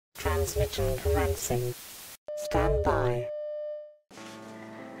Transmission commencing. Stand by.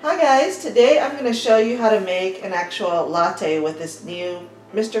 Hi guys, today I'm going to show you how to make an actual latte with this new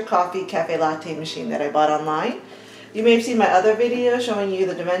Mr. Coffee Cafe Latte machine that I bought online. You may have seen my other video showing you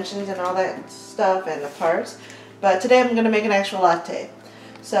the dimensions and all that stuff and the parts, but today I'm going to make an actual latte.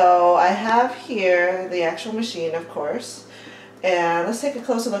 So I have here the actual machine, of course, and let's take a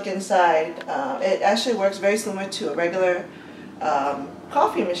closer look inside. It actually works very similar to a regular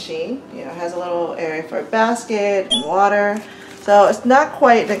coffee machine. You know, it has a little area for a basket and water. So it's not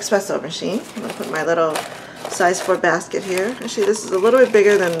quite an espresso machine. I'm going to put my little size 4 basket here. Actually, this is a little bit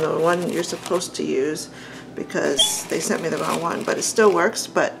bigger than the one you're supposed to use because they sent me the wrong one, but it still works.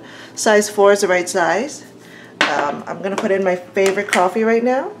 But size 4 is the right size. I'm going to put in my favorite coffee right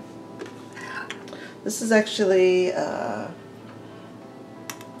now. This is actually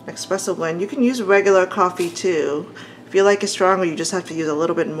espresso blend. You can use regular coffee too. If you like it stronger, you just have to use a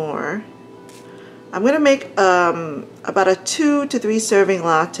little bit more. I'm going to make about a 2 to 3 serving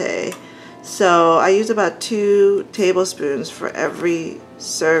latte. So I use about 2 tablespoons for every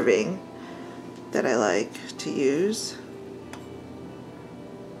serving that I like to use.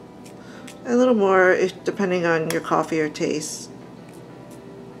 A little more depending on your coffee or taste.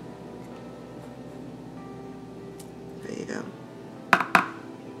 There you go.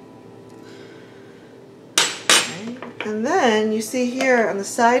 And then you see here on the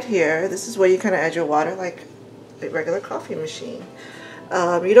side here, this is where you kind of add your water like a regular coffee machine.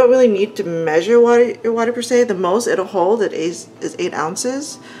 You don't really need to measure your water per se. The most it'll hold is 8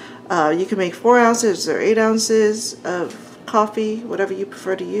 ounces. You can make 4 ounces or 8 ounces of coffee, whatever you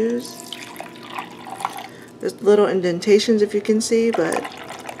prefer to use. There's little indentations if you can see, but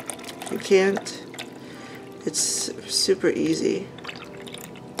if you can't, it's super easy.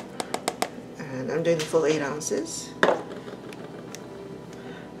 And I'm doing the full 8 ounces.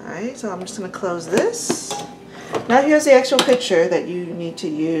 Alright, so I'm just going to close this. Now here's the actual pitcher that you need to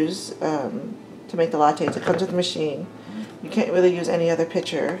use to make the lattes. It comes with the machine. You can't really use any other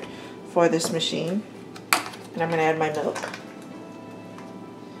pitcher for this machine. And I'm going to add my milk.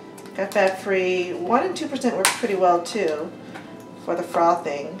 Got fat-free. 1 and 2% works pretty well too for the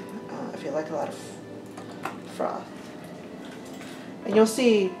frothing, if you like a lot of froth. And you'll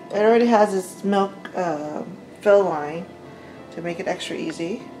see it already has this milk fill line to make it extra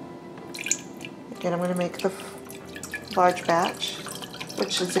easy. Again, I'm going to make the large batch,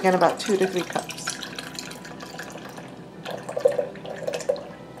 which is again about 2 to 3 cups.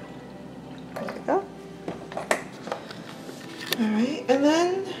 There we go. Alright, and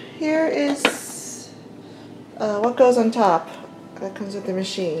then here is what goes on top. That comes with the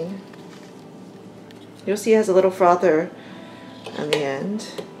machine. You'll see it has a little frother on the end.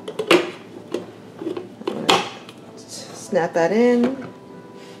 Snap that in.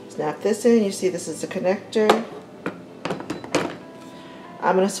 Snap this in. You see this is the connector.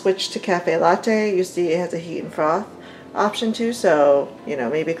 I'm going to switch to Cafe Latte. You see it has a heat and froth option too, so you know,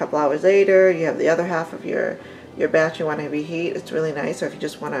 maybe a couple hours later you have the other half of your batch you want to reheat. It's really nice. Or if you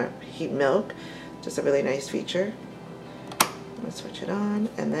just want to heat milk, just a really nice feature. I'm going to switch it on,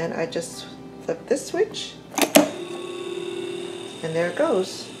 and then I just flip this switch, and there it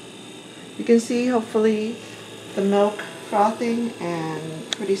goes. You can see hopefully the milk frothing, and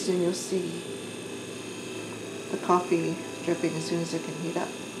pretty soon you'll see the coffee dripping as soon as it can heat up.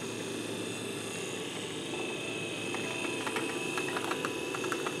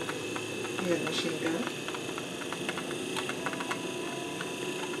 Here's the machine go.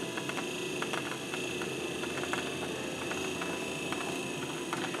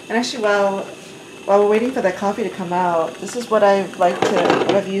 And actually, while we're waiting for that coffee to come out, this is what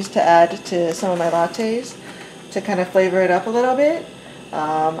I've used to add to some of my lattes to kind of flavor it up a little bit.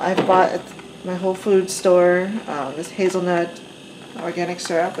 I've bought at my Whole Foods store this hazelnut organic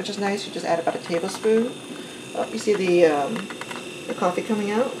syrup, which is nice. You just add about a tablespoon. Oh, you see the coffee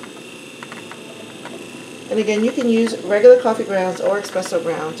coming out. And again, you can use regular coffee grounds or espresso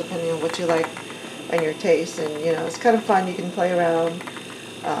grounds depending on what you like and your taste. And you know, it's kind of fun. You can play around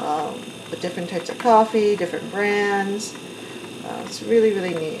with different types of coffee, different brands. It's really,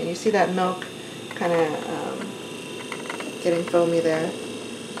 really neat. And you see that milk kind of getting foamy there.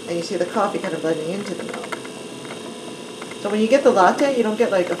 And you see the coffee kind of blending into the milk. So when you get the latte, you don't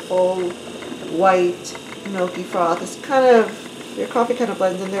get like a full white milky froth. It's kind of, your coffee kind of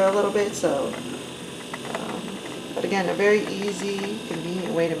blends in there a little bit. So, but again, a very easy,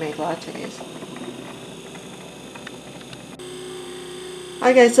 convenient way to make lattes.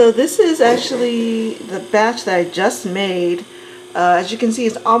 Hi guys, so this is actually the batch that I just made. As you can see,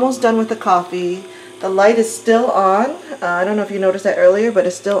 it's almost done with the coffee. The light is still on. I don't know if you noticed that earlier, but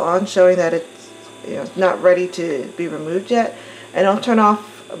it's still on, showing that it's, you know, not ready to be removed yet. And it'll turn off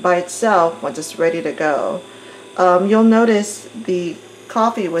by itself once it's ready to go. You'll notice the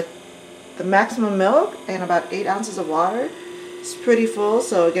coffee with the maximum milk and about 8 ounces of water. It's pretty full,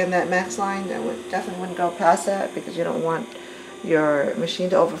 so again, that max line, that definitely wouldn't go past that because you don't want your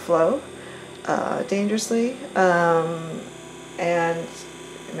machine to overflow dangerously. And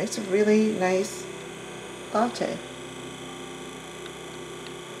it makes a really nice latte.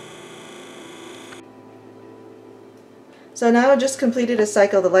 So now I just completed a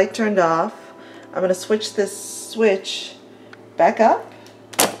cycle. The light turned off. I'm going to switch this switch back up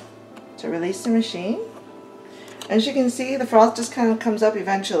to release the machine. As you can see, the froth just kind of comes up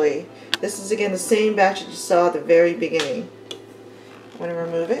eventually. This is again the same batch that you saw at the very beginning. I'm going to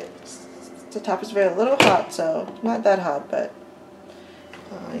remove it. The top is a little hot, so not that hot, but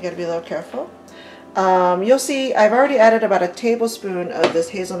you got to be a little careful. You'll see I've already added about a tablespoon of this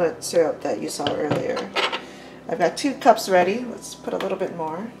hazelnut syrup that you saw earlier. I've got 2 cups ready. Let's put a little bit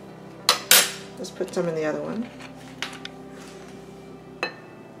more. Let's put some in the other one.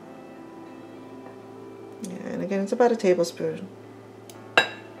 Yeah, and again, it's about a tablespoon.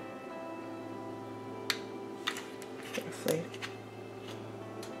 Roughly.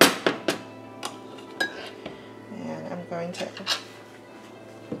 And I'm going to...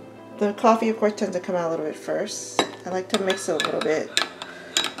 The coffee, of course, tends to come out a little bit first. I like to mix it a little bit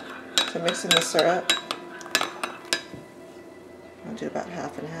to mix in the syrup. I'll do about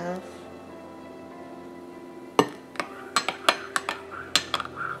half and half.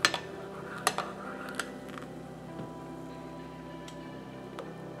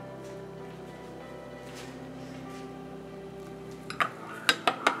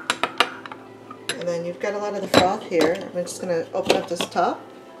 And then you've got a lot of the froth here. I'm just going to open up this top.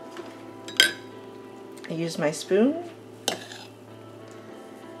 I use my spoon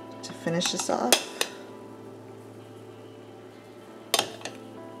to finish this off.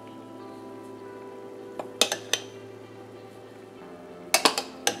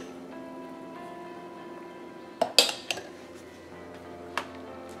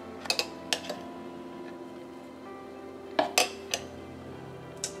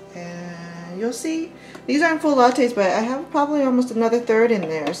 And you'll see these aren't full lattes, but I have probably almost another third in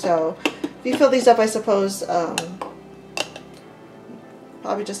there, so if you fill these up, I suppose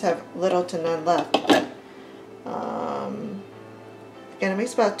probably just have little to none left. Again, it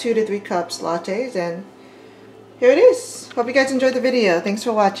makes about 2 to 3 cups lattes, and here it is. Hope you guys enjoyed the video. Thanks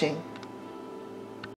for watching.